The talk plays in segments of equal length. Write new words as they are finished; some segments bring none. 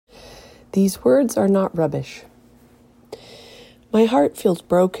These words are not rubbish. My heart feels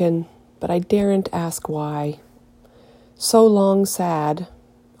broken, but I daren't ask why. So long sad.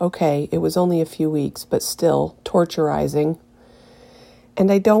 Okay, it was only a few weeks, but still torturizing.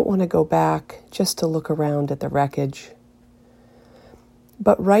 And I don't want to go back just to look around at the wreckage.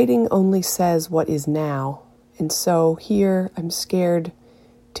 But writing only says what is now, and so here I'm scared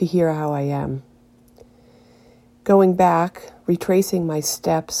to hear how I am. Going back, retracing my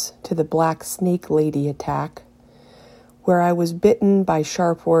steps to the Black Snake Lady attack, where I was bitten by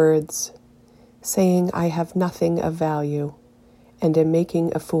sharp words, saying I have nothing of value and am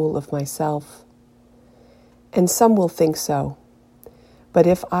making a fool of myself. And some will think so, but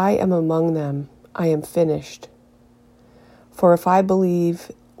if I am among them, I am finished. For if I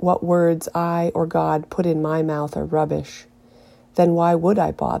believe what words I or God put in my mouth are rubbish, then why would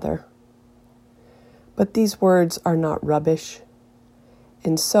I bother? But these words are not rubbish,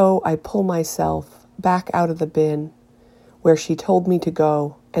 and so I pull myself back out of the bin where she told me to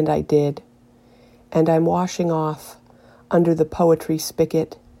go, and I did, and I'm washing off under the poetry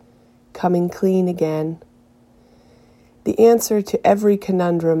spigot, coming clean again. The answer to every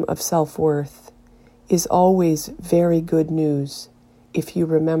conundrum of self-worth is always very good news if you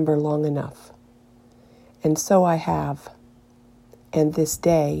remember long enough. And so I have, and this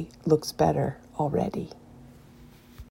day looks better already.